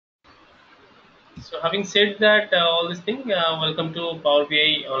So having said that, all this thing, welcome to Power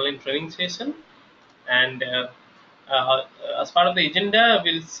BI online training session. And uh, as part of the agenda,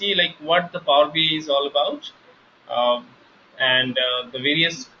 we'll see like what the Power BI is all about, um, and the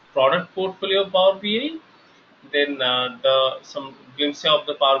various product portfolio of Power BI. Then the some glimpse of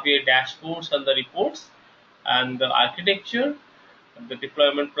the Power BI dashboards and the reports, and the architecture, the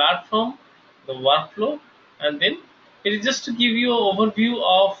deployment platform, the workflow, and then it is just to give you an overview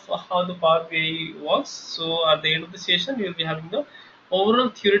of how the Power BI works. So at the end of the session, you will be having the overall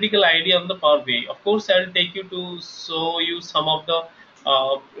theoretical idea on the Power BI. Of course, I will take you to show you some of the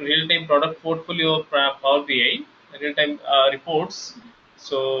real-time product portfolio of Power BI, real-time reports.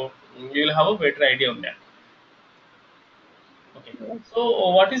 So you will have a better idea on that. Okay. So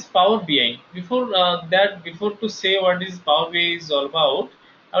what is Power BI? Before that, before to say what is Power BI is all about,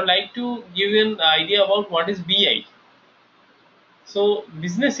 I would like to give you an idea about what is BI. So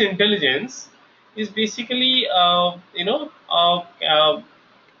business intelligence is basically a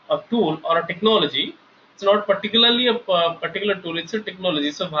tool or a technology. It's not particularly a particular tool. It's a technology.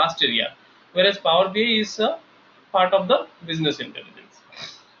 It's a vast area. Whereas Power BI is a part of the business intelligence.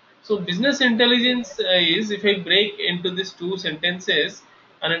 So business intelligence is, if I break into these two sentences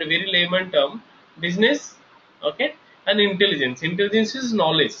and in a very layman term, business, okay, and intelligence. Intelligence is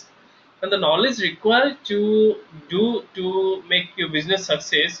knowledge, and the knowledge required to do to make your business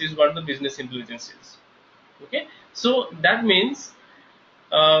success is what the business intelligence is. Okay, so that means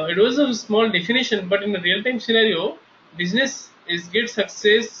it was a small definition, but in a real-time scenario, business is get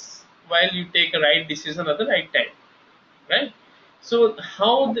success while you take a right decision at the right time, right? So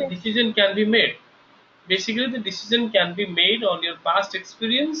how the Okay. decision can be made? Basically, the decision can be made on your past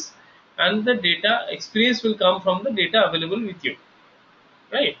experience, and the data experience will come from the data available with you,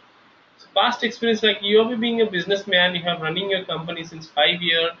 right? So past experience, like you have being a businessman, you have running your company since 5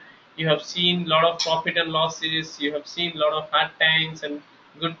 years, you have seen a lot of profit and losses, you have seen a lot of hard times and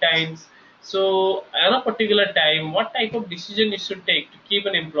good times. So at a particular time, what type of decision you should take to keep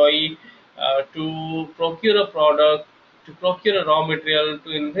an employee, to procure a product, to procure a raw material,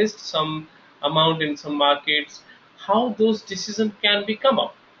 to invest some amount in some markets, how those decisions can be come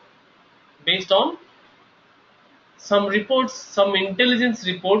up based on some reports, some intelligence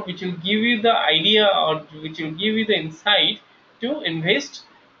report which will give you the idea or which will give you the insight to invest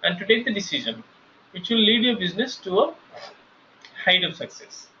and to take the decision which will lead your business to a height of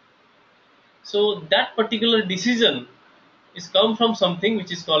success. So that particular decision is come from something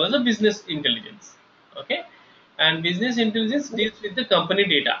which is called as a business intelligence. Okay, and business intelligence deals with the company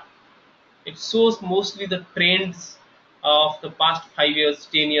data. It shows mostly the trends of the past 5 years,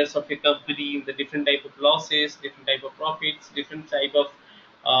 10 years of a company, the different type of losses, different type of profits, different type of,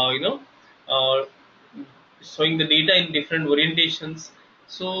 uh, you know, uh, showing the data in different orientations.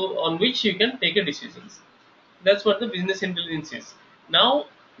 So on which you can take a decisions. That's what the business intelligence is. Now,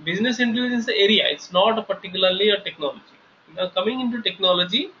 business intelligence area, it's not a particularly a technology. Now, coming into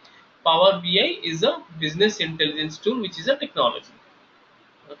technology, Power BI is a business intelligence tool, which is a technology.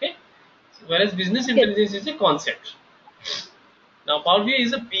 Okay, whereas business Yes. intelligence is a concept. Now Power BI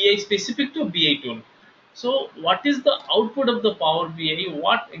is a BI specific to BI tool. So what is the output of the Power BI?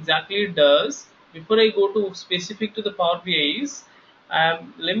 What exactly it does? Before I go to specific to the Power BI is,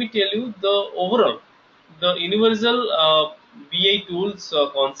 let me tell you the overall, the universal BI tools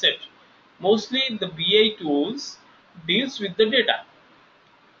concept. Mostly the BI tools deals with the data.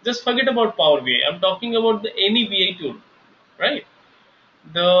 Just forget about Power BI. I'm talking about the any BI tool, right?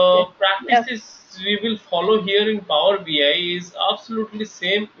 The Yes. Yeah. practices we will follow here in Power BI is absolutely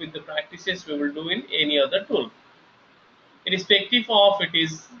same with the practices we will do in any other tool, irrespective of it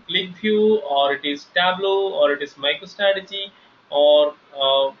is ClickView or it is Tableau or it is MicroStrategy or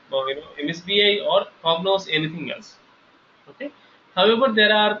MSBI or Cognos, anything else. Okay. However,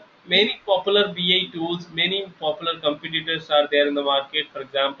 there are many popular BI tools, many popular competitors are there in the market. For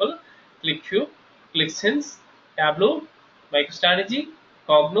example, ClickView, ClickSense, Tableau, MicroStrategy,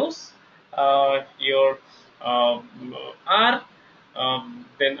 Cognos, your R,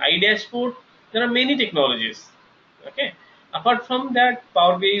 then iDashboard. There are many technologies. Okay. Apart from that,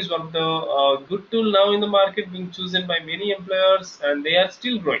 Power BI is one of the good tool now in the market, being chosen by many employers, and they are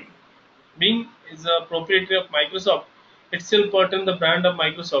still growing. Bing is a proprietary of Microsoft. It's still part in the brand of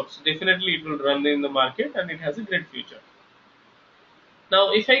Microsoft. So definitely it will run in the market and it has a great future.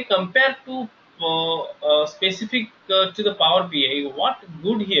 Now, if I compare to specific to the Power BI, what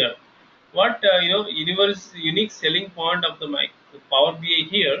good here? What unique selling point of the Power BI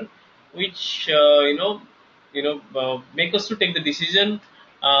here, which make us to take the decision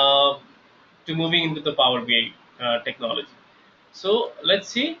to moving into the Power BI technology. So let's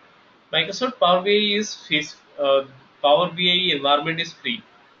see. Microsoft Power BI Power BI environment is free.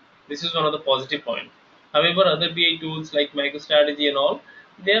 This is one of the positive point. However, other BI tools like MicroStrategy and all,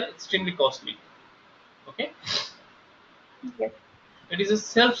 they are extremely costly. Okay, Yes. it is a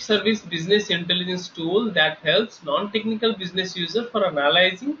self-service business intelligence tool that helps non-technical business user for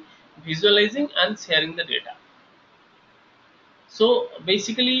analyzing, visualizing, and sharing the data. So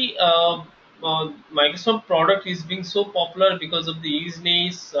basically, Microsoft product is being so popular because of the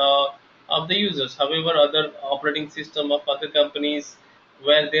easiness of the users. However, other operating system of other companies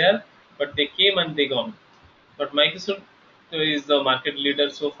were there, but they came and they gone. But Microsoft is the market leader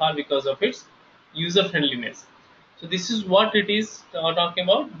so far because of its user friendliness. So this is what it is talking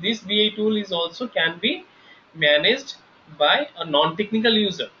about. This BI tool is also can be managed by a non-technical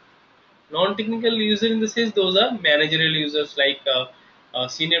user. Non-technical user in the sense those are managerial users like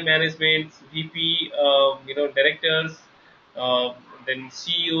senior management, VP, directors, then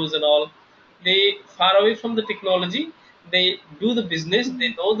CEOs and all. They far away from the technology. They do the business.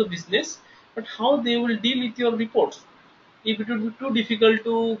 They know the business, but how they will deal with your reports? If it would be too difficult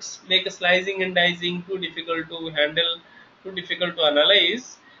to make a slicing and dicing, too difficult to handle, too difficult to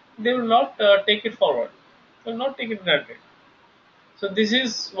analyze, they will not take it forward. They will not take it granted. So this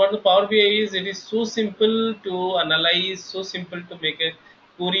is what the Power BI is. It is so simple to analyze, so simple to make a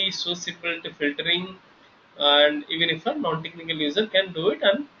query, so simple to filtering, and even if a non-technical user can do it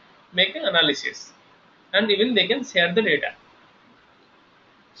and make an analysis, and even they can share the data.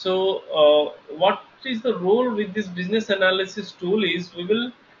 So what is the role with this business analysis tool is we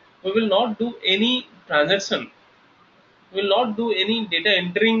will not do any transaction, will not do any data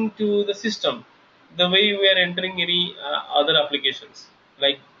entering to the system the way we are entering any other applications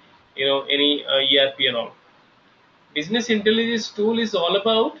like any ERP and all. Business intelligence tool is all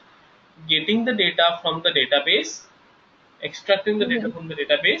about getting the data from the database, extracting the data Mhm. from the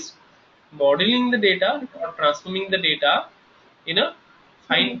database, modeling the data or transforming the data in a Mhm.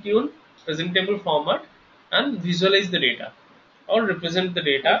 fine-tuned presentable format and visualize the data or represent the Yes.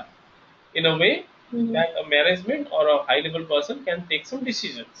 data in a way Mhm. that a management or a high level person can take some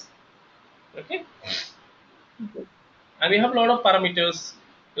decisions. Okay, Yes. and we have a lot of parameters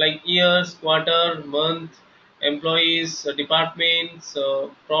like years, quarter, month, employees, departments,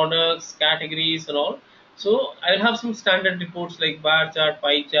 products, categories, and all. So I'll have some standard reports like bar chart,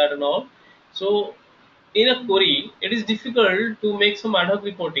 pie chart, and all. So in a query, it is difficult to make some ad hoc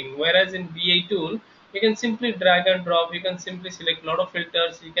reporting. Whereas in BI tool, you can simply drag and drop. You can simply select a lot of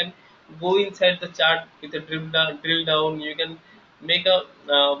filters. You can go inside the chart with a drill down. You can make a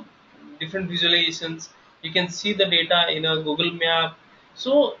different visualizations. You can see the data in a Google Map.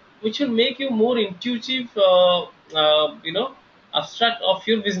 So which will make you more intuitive, abstract of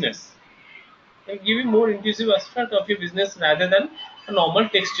your business. Can give you more intuitive abstract of your business rather than a normal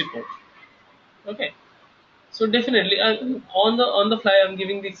text report. Okay. So definitely, Mhm. on the fly, I'm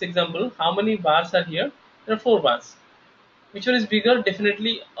giving this example. How many bars are here? There are 4 bars. Which one is bigger?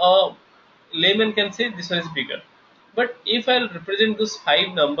 Definitely, a layman can say this one is bigger. But if I'll represent those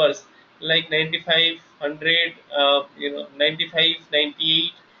 5 numbers like 95, 100, 95,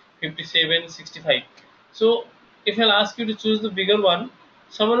 98, 57, 65. So if I'll ask you to choose the bigger one,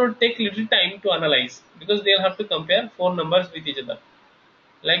 someone will take little time to analyze because they'll have to compare 4 numbers with each other.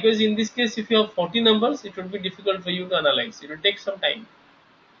 Likewise, in this case, if you have 40 numbers, it would be difficult for you to analyze. It will take some time.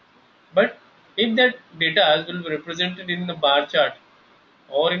 But if that data will be represented in a bar chart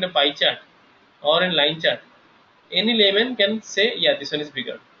or in a pie chart or in line chart, any layman can say, yeah, this one is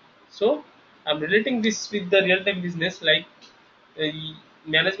bigger. So I'm relating this with the real-time business. Like uh,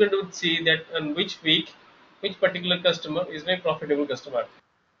 management would see that on which week, which particular customer is my profitable customer,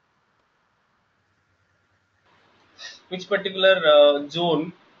 which particular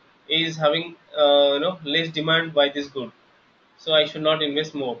zone is having less demand by this good, so I should not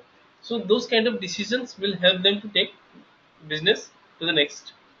invest more. So those kind of decisions will help them to take business to the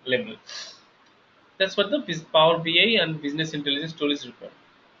next level. That's what the Power BI and business intelligence tool is required.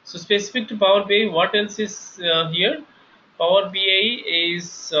 So specific to Power BI, what else is here? Power BI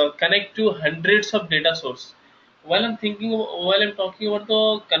is connect to hundreds of data source. While I'm talking about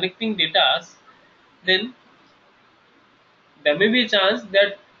the connecting data, then there may be a chance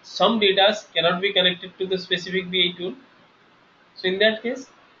that some data cannot be connected to the specific BI tool. So in that case,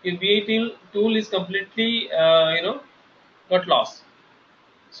 your BI tool is completely got lost.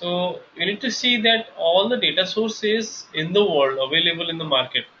 So you need to see that all the data sources in the world available in the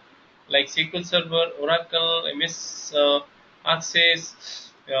market, like SQL Server, Oracle, MS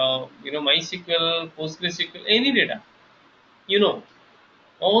Access, MySQL, PostgreSQL, any data, you know,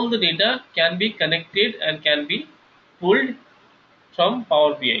 all the data can be connected and can be pulled from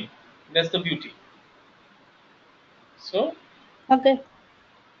Power BI. That's the beauty. So Okay.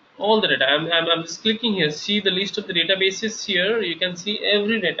 all the data. I'm just clicking here. See the list of the databases here. You can see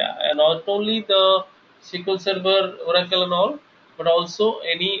every data, and not only the SQL Server, Oracle, and all, but also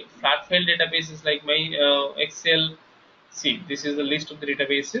any flat file databases like my Excel. See, this is the list of the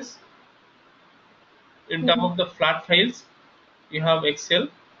databases. In terms Mm-hmm. of the flat files, you have Excel,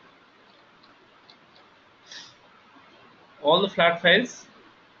 all the flat files,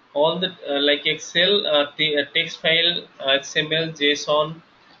 all the like Excel, text file, XML, JSON,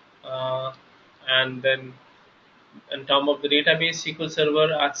 uh, and then in terms of the database, SQL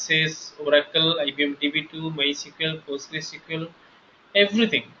Server, Access, Oracle, IBM DB2, MySQL, PostgreSQL,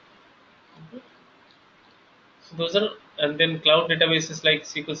 everything. So those are, and then cloud databases like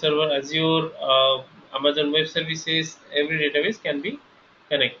SQL Server, Azure, Amazon Web Services, every database can be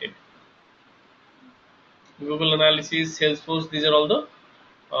connected. Google Analysis, Salesforce, these are all the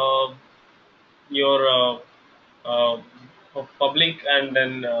uh, your uh, public and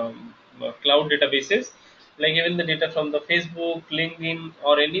then cloud databases. Like even the data from the Facebook, LinkedIn,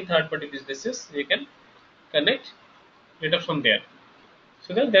 or any third-party businesses, you can connect data from there,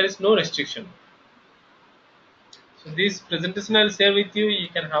 so that there is no restriction. So this presentation I'll share with you. You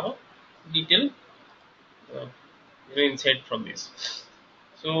can have a detailed uh, insight from this.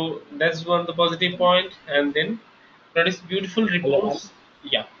 So that's one the positive point, and then produce beautiful Hello, reports.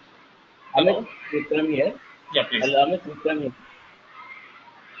 Yeah. Amit Hello. Vikram here. Yeah, please. Hello, Amit Vikram here.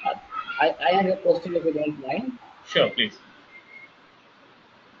 Uh, I have a question if you don't mind. Sure, please.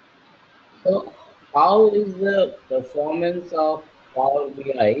 So, how is the performance of Power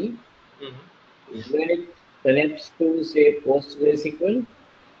BI Hmm. when it connects to, say, PostgreSQL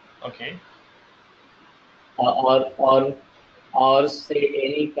Okay. or say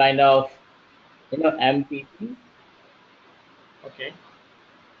any kind of MPP? Okay.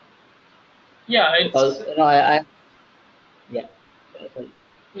 Yeah, Because it's I yeah. So,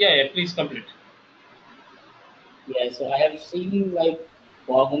 yeah. Please complete. yeah, so I have seen like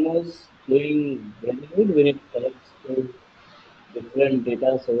performers doing very good when it connects to different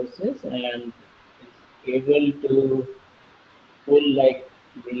data sources and is able to pull like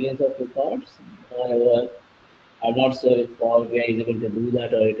millions of records. However, I'm not sure if Power BI is able to do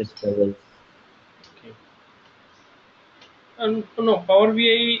that or it struggles. Okay. And no, Power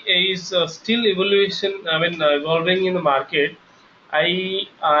BI is still evolution. I mean, evolving in the market.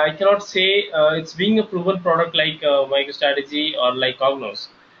 I cannot say it's being a proven product like MicroStrategy or like Cognos.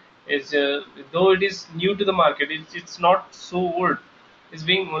 It's though it is new to the market. It's not so old. It's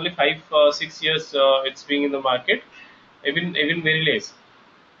being only 5 6 years. It's being in the market, even very less,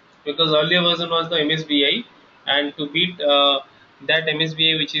 because earlier version was the MSBI, and to beat that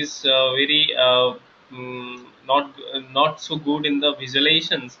MSBI, which is very not so good in the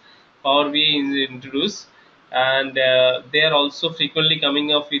visualizations, Power BI is introduced, and they are also frequently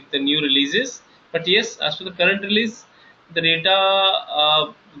coming up with the new releases. But yes, as for the current release, the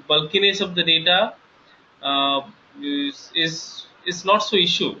data bulkiness of the data uh, is not so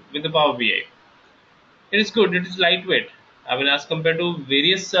issue with the Power BI. It is good. It is lightweight. I mean, as compared to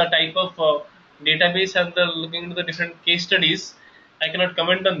various type of database and the looking into the different case studies, I cannot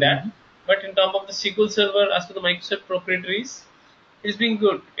comment on that. Mm-hmm. But in terms of the SQL Server, as for the Microsoft proprietaries, it's being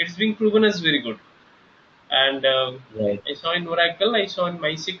good. It's being proven as very good. And Right. I saw in Oracle, I saw in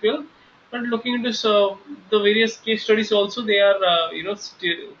MySQL. But looking into the various case studies also, they are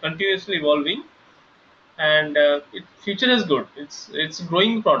still continuously evolving, and future is good. It's a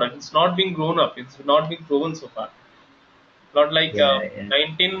growing product. It's not being grown up. It's not being proven so far. Not like Yeah, yeah.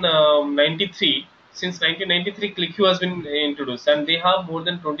 1993. Since 1993, ClickView has been introduced, and they have more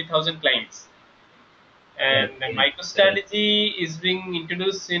than 20,000 clients. And Okay. Correct. MicroStrategy is being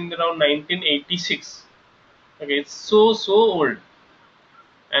introduced in around 1986. Okay, it's so old.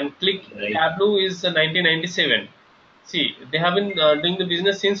 And Click Right. Tableau is 1997. See, they have been doing the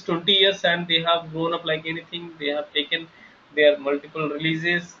business since 20 years, and they have grown up like anything. They have taken their multiple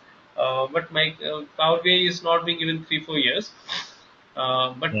releases, but my Power BI is not being given 3 4 years.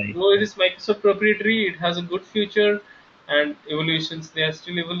 But Right. though it is Microsoft proprietary, it has a good future and evolutions. They are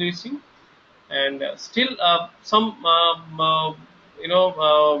still evoluting, and still some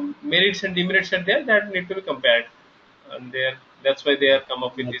merits and demerits are there that need to be compared, and there that's why they are come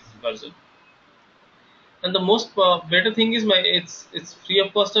up with Okay. this version. And the most better thing is it's free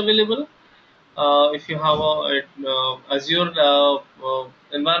of cost available. If you have a Azure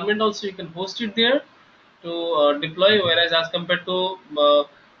environment, also you can host it there to deploy. Whereas as compared to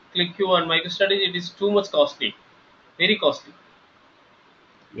ClickView and MicroStrategy, it is too much costly, very costly.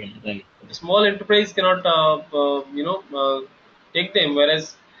 Yeah. Right. Small enterprise cannot take them,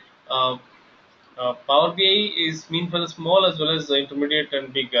 whereas uh, Power BI is mean for the small as well as the intermediate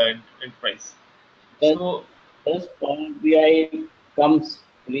and big enterprise. Does, So does Power BI comes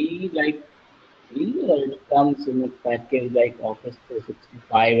free, like free, or it comes in a package like Office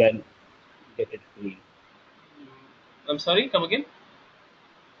 365 and get it free? I'm sorry, come again.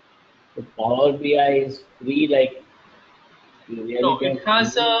 So Power BI is free, like you really No, it can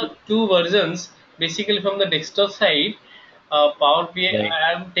has use it, two versions. Basically, from the desktop side, Power BI, like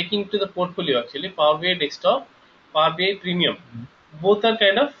I am taking to the portfolio actually. Power BI desktop, Power BI Premium. Both are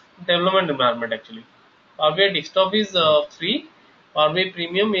kind of development environment actually. Power BI desktop is free. Power BI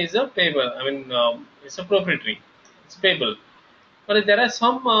Premium is a payable. I mean, it's a proprietary. It's payable. But there are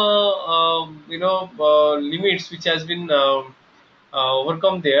some limits which has been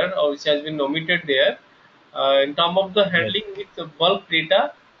overcome there, or which has been omitted there, in terms of the right, handling with the bulk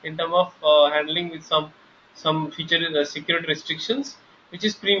data, in terms of handling with some feature security restrictions, which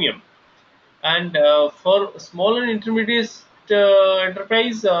is premium. And for small and intermediate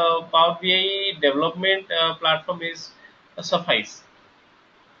enterprise, Power BI development platform is suffice.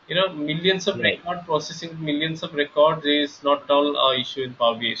 Millions of right. record processing, millions of records is not at all issue in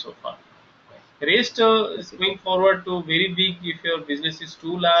Power BI so far. Rest is Okay, going forward to very big. If your business is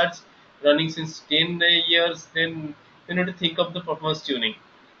too large, running since 10 years, then you need to think of the performance tuning.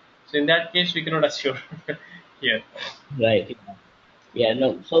 So in that case, we cannot assure here. right. Yeah. Yeah,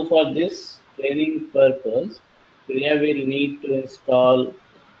 no. So for this training purpose, Priya will need to install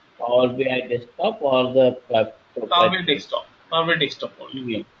Power BI desktop or the Power BI proprietary. desktop, Power BI desktop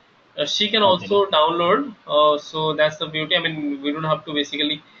only. Yeah. She can Okay. also download. So that's the beauty. I mean, we don't have to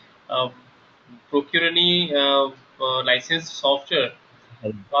basically uh, procure any licensed software.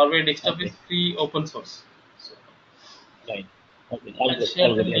 Right. Power BI desktop is Okay. free, open source. So Right. Okay. All I'll good. share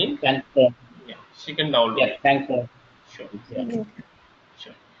All the good. Yeah. link. Thanks. Yeah, she can download Yeah. it. Thanks for Sure, yeah. Yes.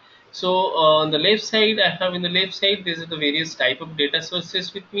 sure. So on the left side, I have in the left side, these are the various type of data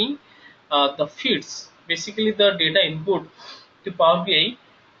sources with me. The feeds, basically the data input to Power BI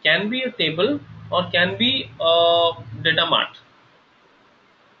can be a table or can be a data mart.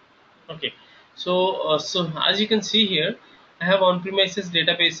 Okay, so as you can see here, I have on-premises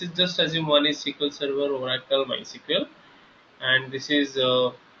databases. Just assume one is SQL Server, Oracle, MySQL, and this is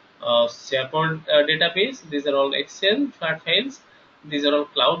SharePoint database. These are all Excel flat files. These are all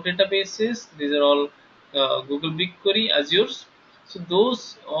cloud databases. These are all Google BigQuery, Azure's. So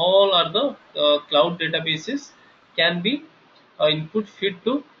those all are the cloud databases can be input feed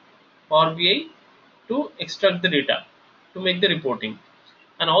to Power BI to extract the data to make the reporting.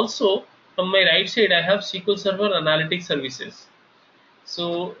 And also from my right side, I have SQL Server Analytics Services.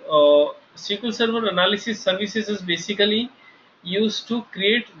 So SQL Server Analysis Services is basically used to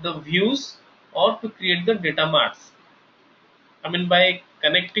create the views or to create the data marts. I mean, by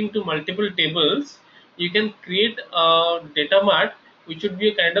connecting to multiple tables, you can create a data mart which would be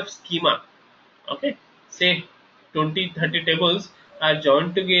a kind of schema. Okay, say 20-30 tables are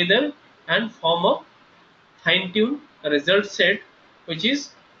joined together and form a fine-tuned result set, which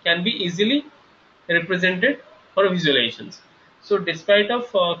is can be easily represented for visualizations. So despite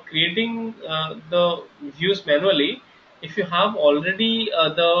of creating the views manually, if you have already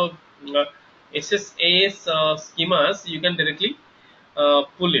the uh, SSAS schemas, you can directly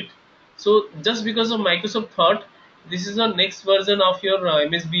pull it. So just because of Microsoft thought this is the next version of your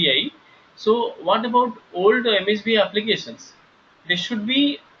MSBI. So what about old MSBI applications? They should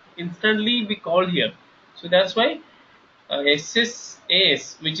be instantly be called here. So that's why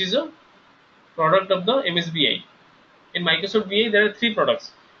SSAS, which is a product of the MSBI. In Microsoft BI, there are three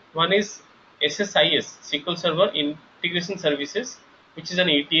products. One is SSIS, SQL Server Integration Services, which is an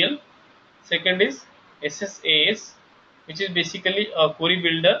ETL. Second is SSAS, which is basically a query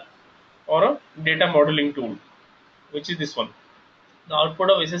builder or a data modeling tool, which is this one. The output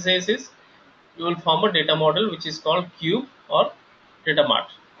of SSAS is you will form a data model which is called Cube or Data Mart.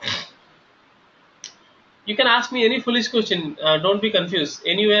 You can ask me any foolish question. Don't be confused.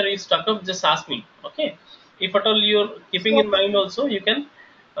 Anywhere you stuck up, just ask me. Okay. If at all you're keeping So, in mind, also you can,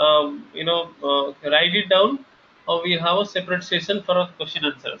 write it down, or we have a separate session for our question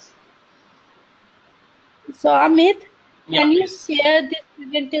answers. so Amit, Yeah, can you please. share this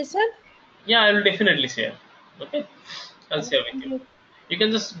presentation? Yeah, I will definitely share. Okay, I'll share with you. You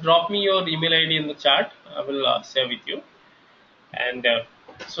can just drop me your email ID in the chat. I will share with you. And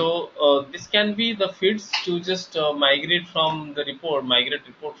this can be the feeds to just migrate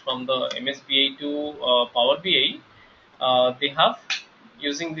report from the MSBI to Power BI. They have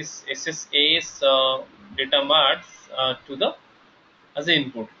using this SSAS data marts to the as an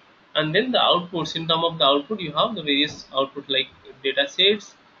input, and then the outputs. In terms of the output, you have the various output like data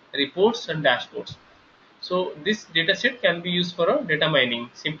sets, reports and dashboards. So this data set can be used for a data mining.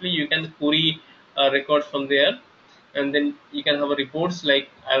 Simply you can query records from there, and then you can have a reports. Like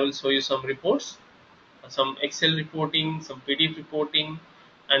I will show you some reports, some Excel reporting, some PDF reporting,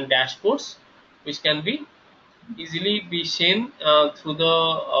 and dashboards, which can be easily be seen through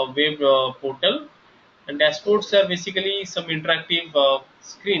the web portal. And dashboards are basically some interactive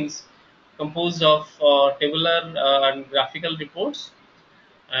screens composed of tabular and graphical reports,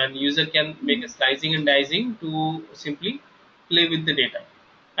 and user can make a slicing and dicing to simply play with the data.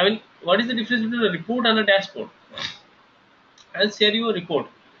 I mean, what is the difference between a report and a dashboard? I'll share you a report.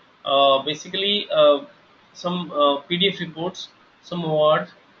 Basically, some PDF reports, some Word,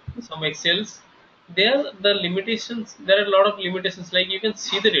 some Excels. There, the limitations. There are a lot of limitations. Like you can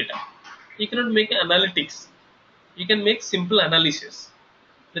see the data, you cannot make analytics. You can make simple analysis.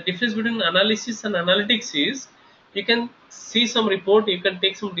 The difference between analysis and analytics is you can see some report, you can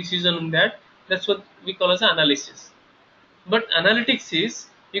take some decision on that. That's what we call as analysis. But analytics is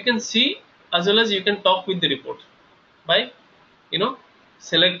you can see as well as you can talk with the report by, you know,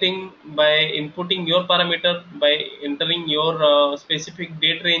 selecting, by inputting your parameter, by entering your specific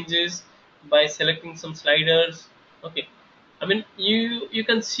date ranges, by selecting some sliders. Okay, I mean, you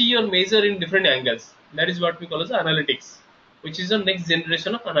can see your measure in different angles. That is what we call as analytics, which is the next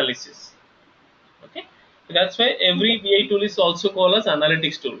generation of analysis. Okay, so that's why every Yes. BI tool is also called as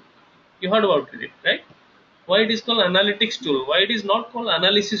analytics tool. You heard about it, right? Why it is called analytics tool? Why it is not called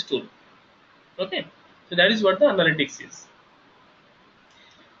analysis tool? Okay, so that is what the analytics is.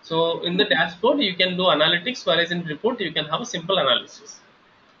 So in the dashboard you can do analytics, whereas in report you can have a simple analysis.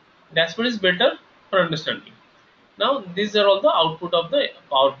 Dashboard is better for understanding. Now these are all the output of the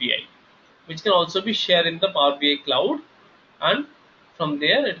Power BI, which can also be shared in the Power BI cloud, and from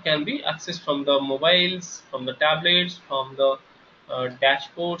there it can be accessed from the mobiles, from the tablets, from the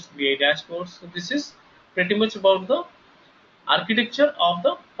dashboards, BI dashboards. So this is pretty much about the architecture of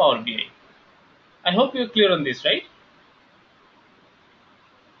the Power BI. I hope you're clear on this, right?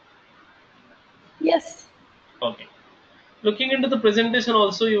 Yes. Okay. Looking into the presentation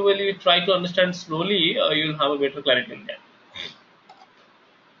also, you will you try to understand slowly, you'll have a better clarity in that.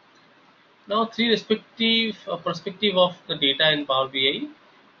 Now, three respective perspective of the data in Power BI.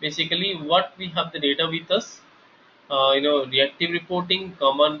 Basically, what we have the data with us, reactive reporting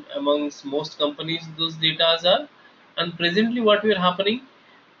common amongst most companies. Those data are, and presently what we are happening,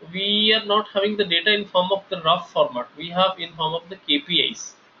 we are not having the data in form of the rough format. We have in form of the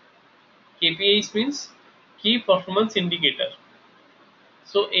KPIs. KPIs means key performance indicator.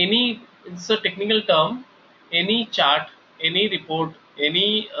 So any, it's a technical term, any chart, any report,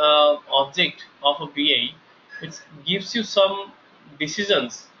 any object of a BI which gives you some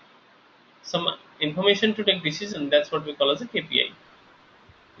decisions, some information to take decision. That's what we call as a KPI.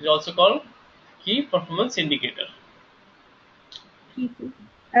 It's also called key performance indicator. PP.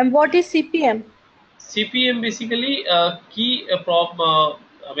 And what is CPM? CPM basically key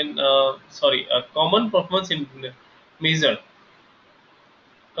common performance in measure.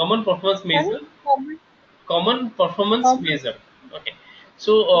 Common performance Sorry? measure. Common. Common performance Common. measure. Okay,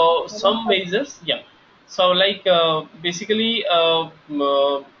 so Okay. Common some performance. measures, yeah. So like basically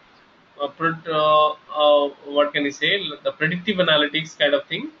what can you say, the predictive analytics kind of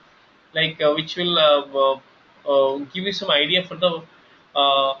thing, like which will give you some idea for the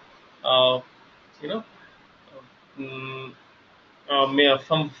uh, uh, you know mm,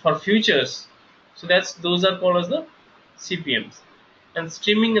 from for futures. So that's, those are called as the CPMs. And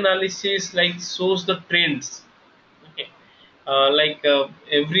streaming analysis like shows the trends. Okay, like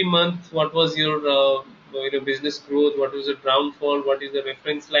every month, what was your business growth? What was the downfall? What is the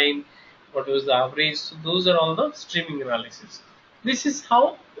reference line? What was the average? So those are all the streaming analysis. This is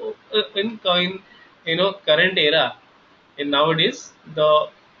how in current era, in nowadays the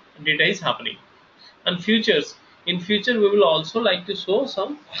data is happening. And futures, in future we will also like to show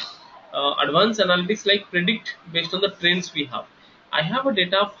some advanced analytics like predict based on the trends we have. I have a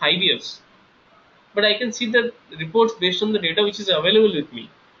data of 5 years, but I can see the reports based on the data which is available with me,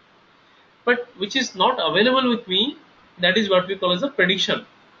 but which is not available with me. That is what we call as a prediction.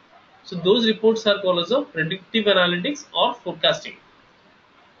 So those reports are called as a predictive analytics or forecasting.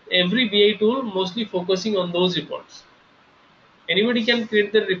 Every BI tool mostly focusing on those reports. Anybody can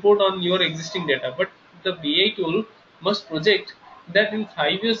create the report on your existing data, but the BI tool must project that in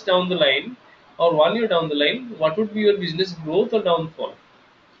 5 years down the line or 1 year down the line, what would be your business growth or downfall.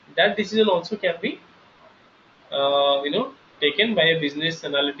 That decision also can be taken by a business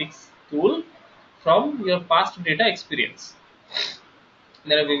analytics tool from your past data experience.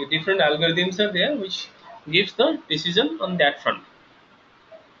 There are different algorithms are there which gives the decision on that front.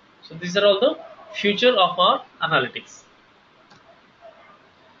 So these are all the future of our analytics.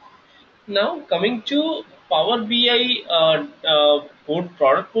 Now coming to Power BI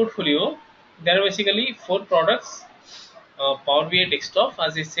product portfolio, there are basically four products. Power BI desktop,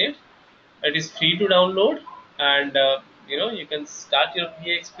 as I said, it is free to download, and you can start your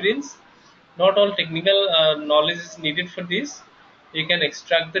BI experience. Not all technical knowledge is needed for this. You can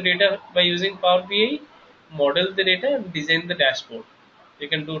extract the data by using Power BI, model the data, and design the dashboard. You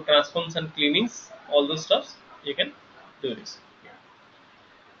can do transforms and cleanings, all those stuffs. You can do this.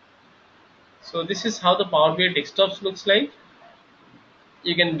 So this is how the Power BI desktops looks like.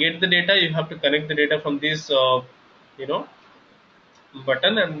 You can get the data. You have to connect the data from this, you know,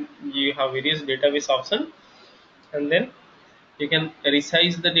 button, and you have various database option, and then you can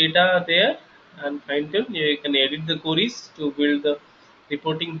resize the data there and fine tune. You can edit the queries to build the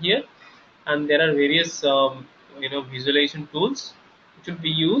reporting here, and there are various visualization tools which will be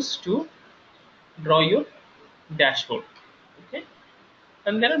used to draw your dashboard. Okay,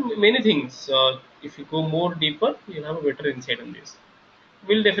 and there are many things. If you go more deeper, you'll have a better insight on this.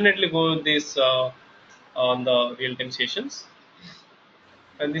 We'll definitely go this on the real-time sessions,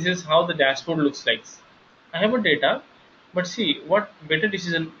 and this is how the dashboard looks like. I have a data, but see what better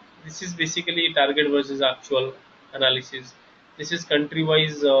decision. This is basically target versus actual analysis. This is country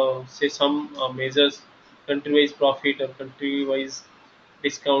wise, say some measures, country wise profit or country wise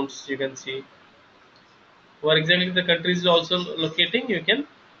discounts. You can see where exactly the country is also locating. You can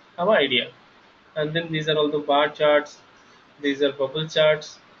have an idea, and then these are all the bar charts. These are bubble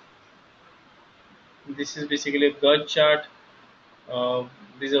charts. This is basically a GUD chart. Uh,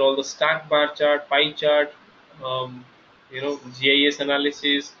 these are all the stack bar chart, pie chart, um, GIS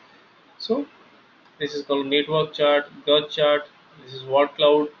analysis. So this is called network chart, GUD chart. This is word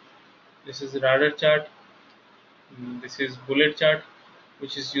cloud. This is radar chart. This is bullet chart,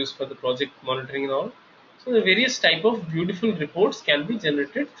 which is used for the project monitoring and all. So the various type of beautiful reports can be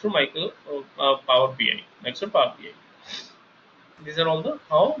generated through Power BI, Microsoft Power BI. These are all the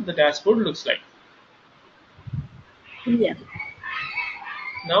how the dashboard looks like. Yeah.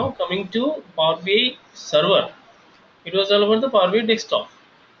 Now coming to Power BI server. It was all over the Power BI desktop,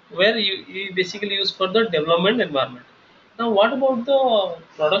 where you basically use for the development environment. Now, what about the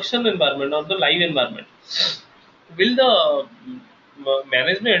production environment or the live environment? Will the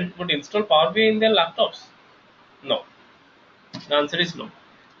management would install Power BI in their laptops? No. The answer is no.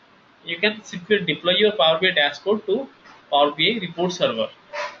 You can simply deploy your Power BI dashboard to Power BI report server,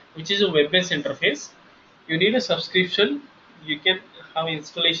 which is a web-based interface. You need a subscription. You can have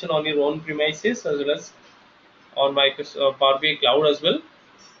installation on your own premises as well as on Microsoft Power BI Cloud as well.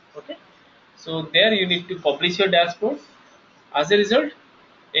 Okay, so there you need to publish your dashboard. As a result,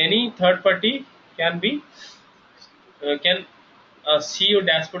 any third party can be can see your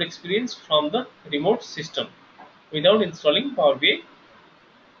dashboard experience from the remote system without installing Power BI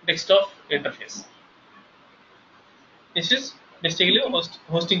desktop interface. This is basically a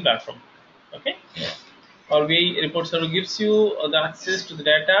hosting platform. Okay, Power BI report server gives you the access to the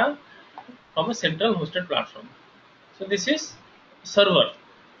data from a central hosted platform. So this is server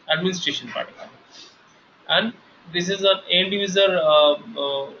administration part, and this is an end user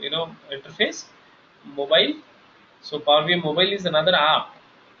interface mobile. So Power BI mobile is another app.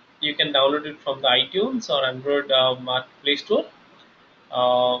 You can download it from the iTunes or Android Play Store.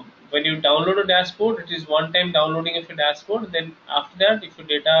 When you download a dashboard, it is one time downloading of a dashboard. Then after that, if your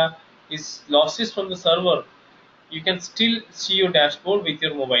data is losses from the server, you can still see your dashboard with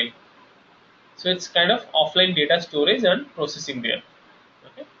your mobile. So it's kind of offline data storage and processing there.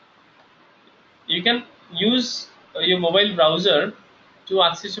 Okay, you can use your mobile browser to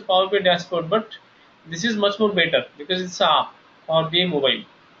access your Power BI dashboard, but this is much more better because it's a app, Power BI mobile.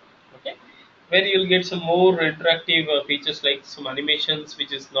 Okay, where you'll get some more interactive features like some animations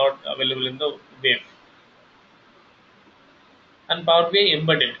which is not available in the web. And Power BI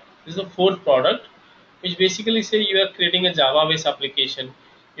embedded, this is the fourth product, which basically say you are creating a Java based application,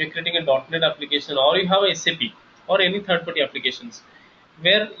 you're creating a .NET application, or you have a SAP or any third party applications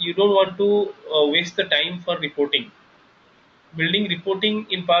where you don't want to waste the time for reporting. Building reporting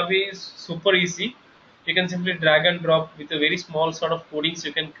in Power BI is super easy. You can simply drag and drop with a very small sort of coding, so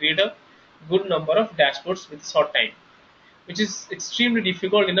you can create a good number of dashboards with short time, which is extremely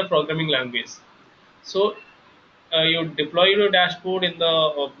difficult in the programming language. So you deploy your dashboard in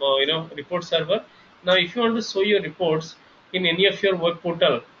the report server. Now, if you want to show your reports in any of your web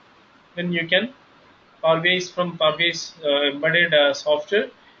portal, then you can Power BI from Power BI's embedded software.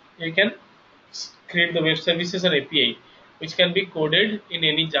 You can create the web services and API, which can be coded in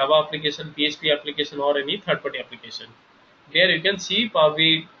any Java application, PHP application, or any third-party application. There you can see Power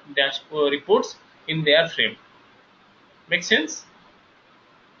BI dashboard reports in their frame. Make sense?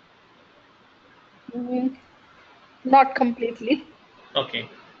 Mm, not completely. Okay.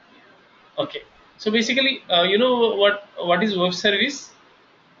 Okay. So basically, you know what is web service?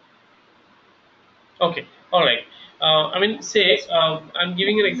 Okay. All right. I mean, say Yes. I'm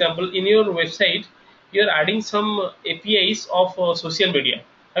giving an example. In your website, you're adding some APIs of social media.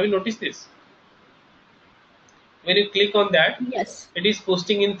 Have you noticed this? When you click on that, Yes. it is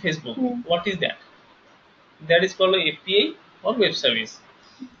posting in Facebook. Mm, What is that? That is called a API or web service.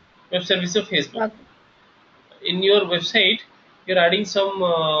 Web service of Facebook. okay. In your website, you're adding some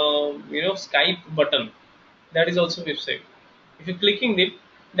Skype button. That is also website. If you clicking it,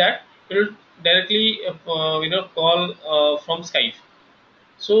 that will directly call from Skype.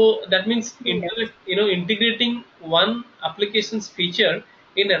 So that means Yes. integrating one application's feature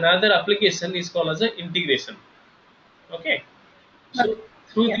in another application is called as an integration. Okay. So Okay.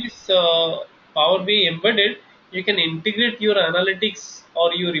 through Yeah. this Power BI embedded, you can integrate your analytics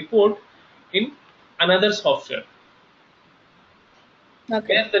or your report in another software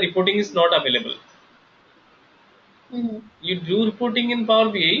Okay. where the reporting is not available. Mm-hmm. You do reporting in Power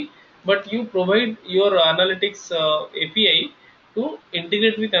BI, but you provide your analytics API to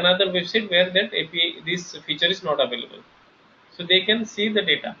integrate with another website where that API, this feature is not available. So they can see the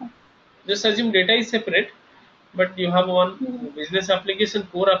data. Just assume data is separate, but you have one Mm-hmm. business application,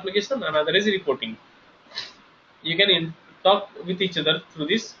 core application, another is reporting. You can talk with each other through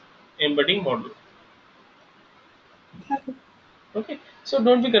this embedding module. Okay. Okay, so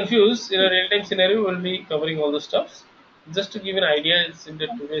don't be confused. In a Yeah. real-time scenario, we'll be covering all the stuffs. Just to give an idea, it's in the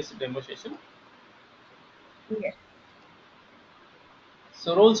today's demo session. Yes.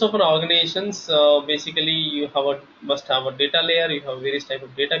 So roles of an organizations, basically you have must have a data layer. You have various type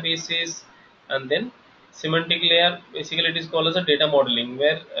of databases, and then semantic layer. Basically, it is called as a data modeling,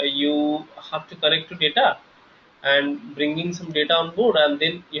 where you have to connect to data and bringing some data on board, and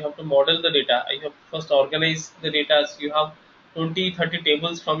then you have to model the data. You have to first organize the data. So you have 20, 30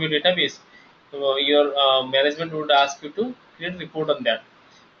 tables from your database. So your management would ask you to create a report on that.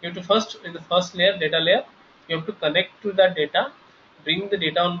 You have to first, in the first layer, data layer, you have to connect to that data, bring the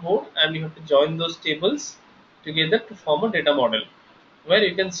data on board, and you have to join those tables together to form a data model where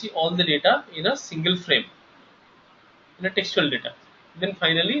you can see all the data in a single frame, in a textual data. Then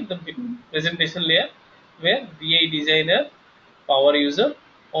finally the Mm, presentation layer where BI designer, power user,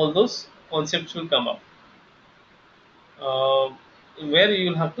 all those concepts will come up. uh, where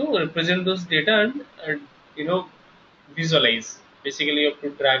you'll have to represent those data and you know visualize. Basically, you have to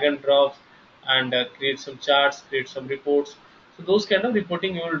drag and drop and create some charts, create some reports. So those kind of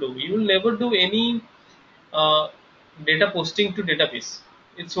reporting you will do. You will never do any uh, data posting to database.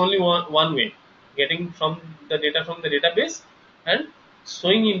 It's only one way, getting from the data from the database and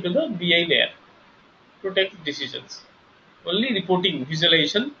showing into the BI layer to take decisions. Only reporting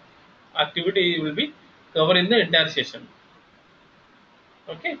visualization activity will be covered in the entire session.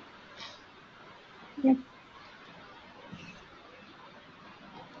 Okay. yeah.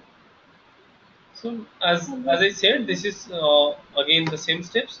 So as I said, this is again the same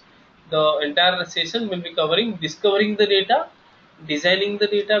steps. The entire session will be covering discovering the data, designing the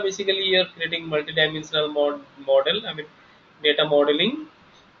data. Basically, you're creating multidimensional model. I mean, data modeling,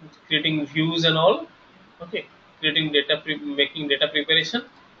 creating views and all. Okay, creating making data preparation,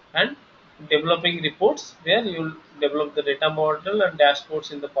 and developing reports. Where you'll develop the data model and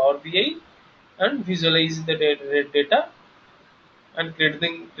dashboards in the Power BI and visualize the data and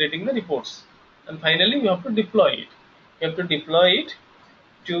creating the reports. And finally, you have to deploy it. You have to deploy it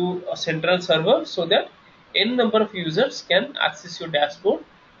to a central server so that n number of users can access your dashboard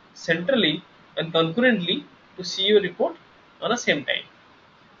centrally and concurrently to see your report on the same time.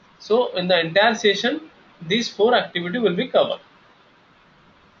 So in the entire session, these four activity will be covered.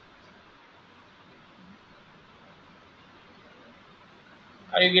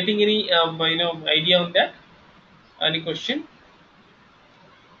 Are you getting any idea on that? Any question?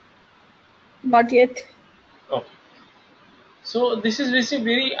 Not yet. Okay. So this is basically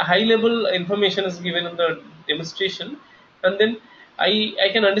very high level information is given in the demonstration, and then I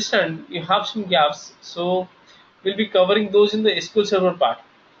can understand you have some gaps. So we'll be covering those in the SQL Server part.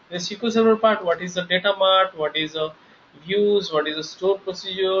 The SQL Server part, what is the data mart, what is the views, what is the store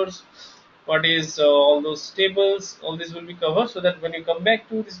procedures, what is all those tables, all this will be covered so that when you come back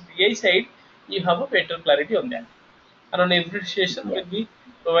to this BI side, you have a better clarity on that. And on every session, Yeah. we'll be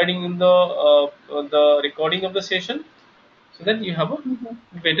providing in the recording of the session so that you have a Mm-hmm.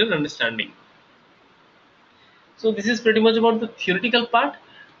 better understanding. So this is pretty much about the theoretical part.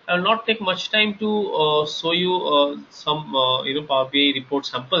 I'll not take much time to show you some Power BI report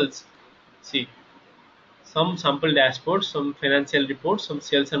samples. See, some sample dashboards, some financial reports, some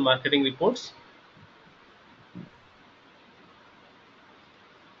sales and marketing reports.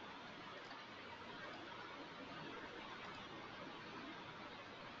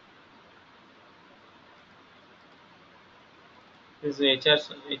 This is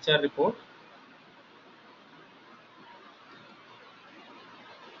the HR report.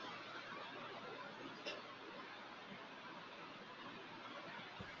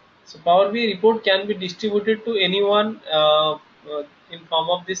 So Power BI report can be distributed to anyone in form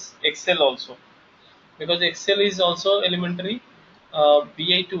of this Excel also, because Excel is also elementary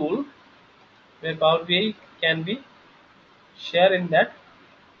BI tool where Power BI can be shared in that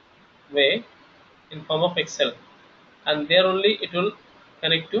way in form of Excel, and there only it will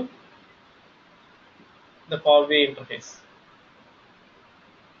connect to the Power BI interface.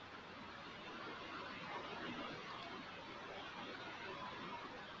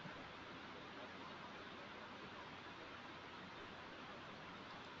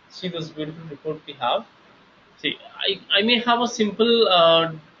 See this beautiful report we have. See, I may have a simple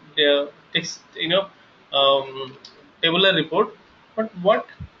text, tabular report, but what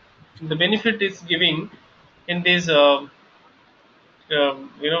the benefit is giving in this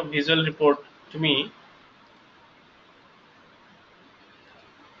visual report to me.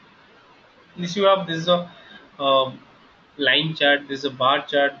 This you have, this is a line chart, this is a bar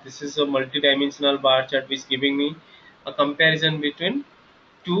chart, this is a multi-dimensional bar chart which giving me a comparison between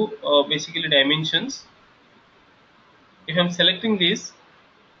two basically dimensions. If I'm selecting this,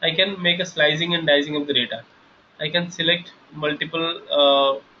 I can make a slicing and dicing of the data. I can select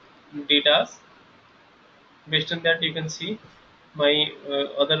multiple data. Based on that, you can see my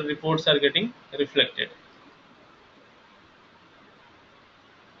other reports are getting reflected.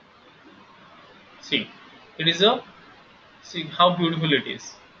 See, it is a, see how beautiful it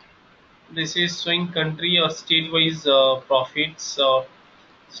is. This is showing country or state-wise profits or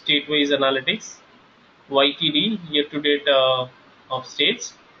state-wise analytics. YTD, year-to-date of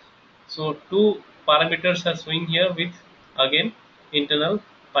states. So two parameters are showing here with again internal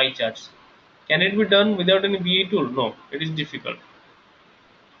pie charts. Can it be done without any BA tool? No, it is difficult.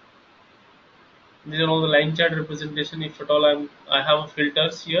 These are all the line chart representation. If at all I have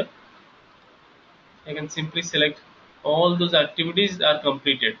filters here, I can simply select all those activities are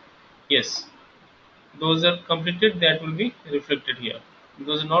completed. Yes, those are completed, that will be reflected here.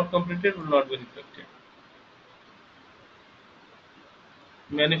 Those are not completed will not be reflected.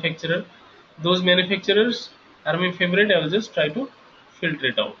 Manufacturer, those manufacturers are my favorite. I will just try to filter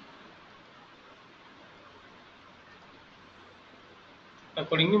it out.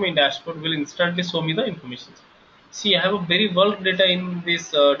 Accordingly, my dashboard will instantly show me the information. See, I have a very bulk data in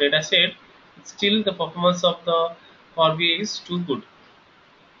this data set. Still, the performance of the Power BI is too good.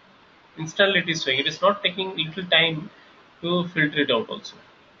 Instantly, it is showing. It is not taking little time to filter it out. Also,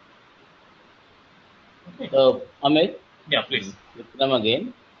 okay. So, Amit, Yeah, please. Vikram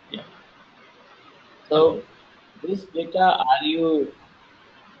again. Yeah. So, this data, is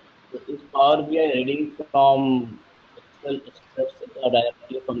Power BI reading from Excel spreadsheet or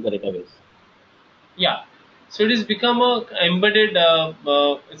directly from the database? Yeah. So it is become a embedded.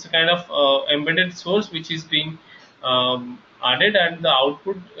 It's a kind of embedded source which is being added, and the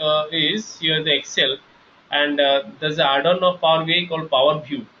output is here the Excel, and there's an add-on of Power BI called Power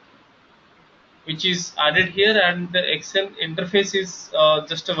View, which is added here, and the Excel interface is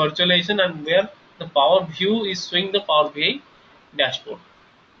just a virtualization, and where the Power View is showing the Power BI dashboard.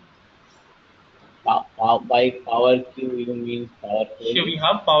 By Power Q, you mean Power Here we Query?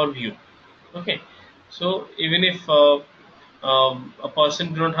 have Power View. Okay, so even if a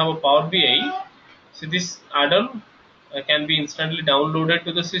person do not have a Power BI, so this add-on can be instantly downloaded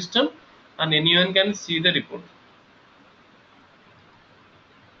to the system, and anyone can see the report.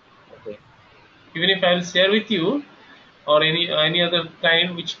 Okay. Even if I will share with you or any other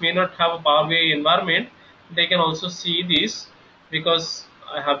client which may not have a Power BI environment, they can also see this because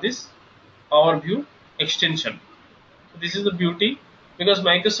I have this Power View extension. So this is the beauty, because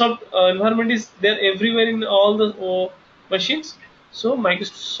Microsoft environment is there everywhere in all the machines. So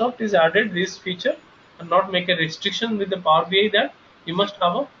Microsoft is added this feature and not make a restriction with the Power BI that you must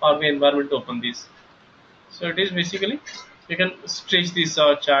have a Power BI environment to open this. So it is basically, you can stretch this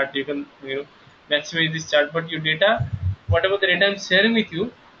chart, you can maximize this chart, but your data, whatever the data I'm sharing with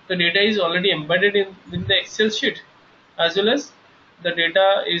you, the data is already embedded in the Excel sheet, as well as the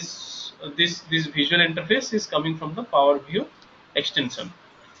data is this visual interface is coming from the Power View extension.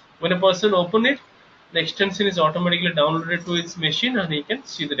 When a person open it, The extension is automatically downloaded to its machine and he can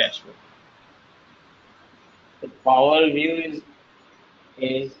see the dashboard. The Power View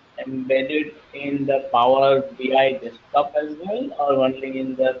is embedded in the Power BI desktop as well, or only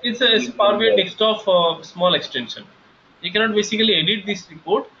in the It's a Power premium BI version? desktop small extension. You cannot basically edit this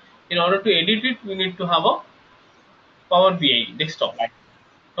report. In order to edit it, we need to have a Power BI desktop. Right.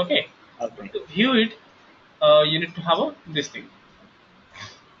 Okay. Okay. But to view it, you need to have a this thing.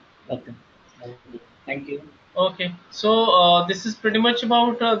 Okay. Thank you. Okay, so this is pretty much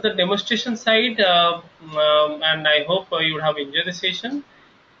about the demonstration side, and I hope you would have enjoyed the session.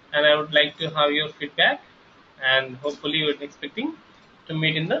 And I would like to have your feedback, and hopefully you're expecting to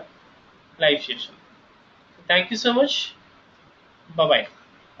meet in the live session. So thank you so much. Bye bye.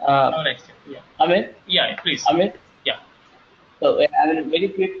 Uh, Have a nice day. Yeah, Amit, yeah, please. Amit. Yeah, So I have a very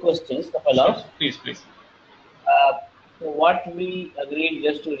quick questions, couple sure. of. Please, please. Uh, so what we agreed,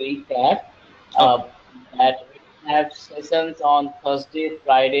 just to recap, Okay, uh, that we have sessions on Thursday,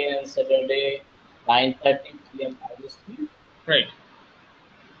 Friday, and Saturday, 9:30 p.m. IST, right.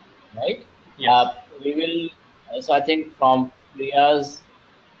 right? Yes. We will. So I think from Priya's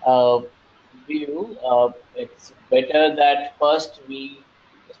uh, view, it's better that first we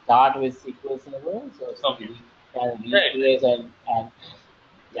start with SQL Server, so Okay. we can Right. Right. refresh and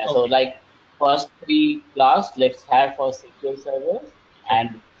yeah, so Okay. like first three class, let's have for SQL Server, Okay.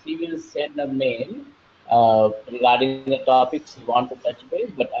 and she will send a mail regarding the topics you want to touch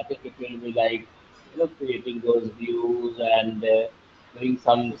base. But I think it will be like creating those views and doing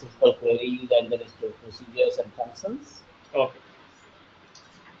some simple queries and the rest of procedures and functions. Okay.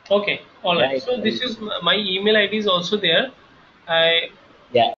 Okay. All Yeah, right. it So this will. is my email ID is also there. I Yeah,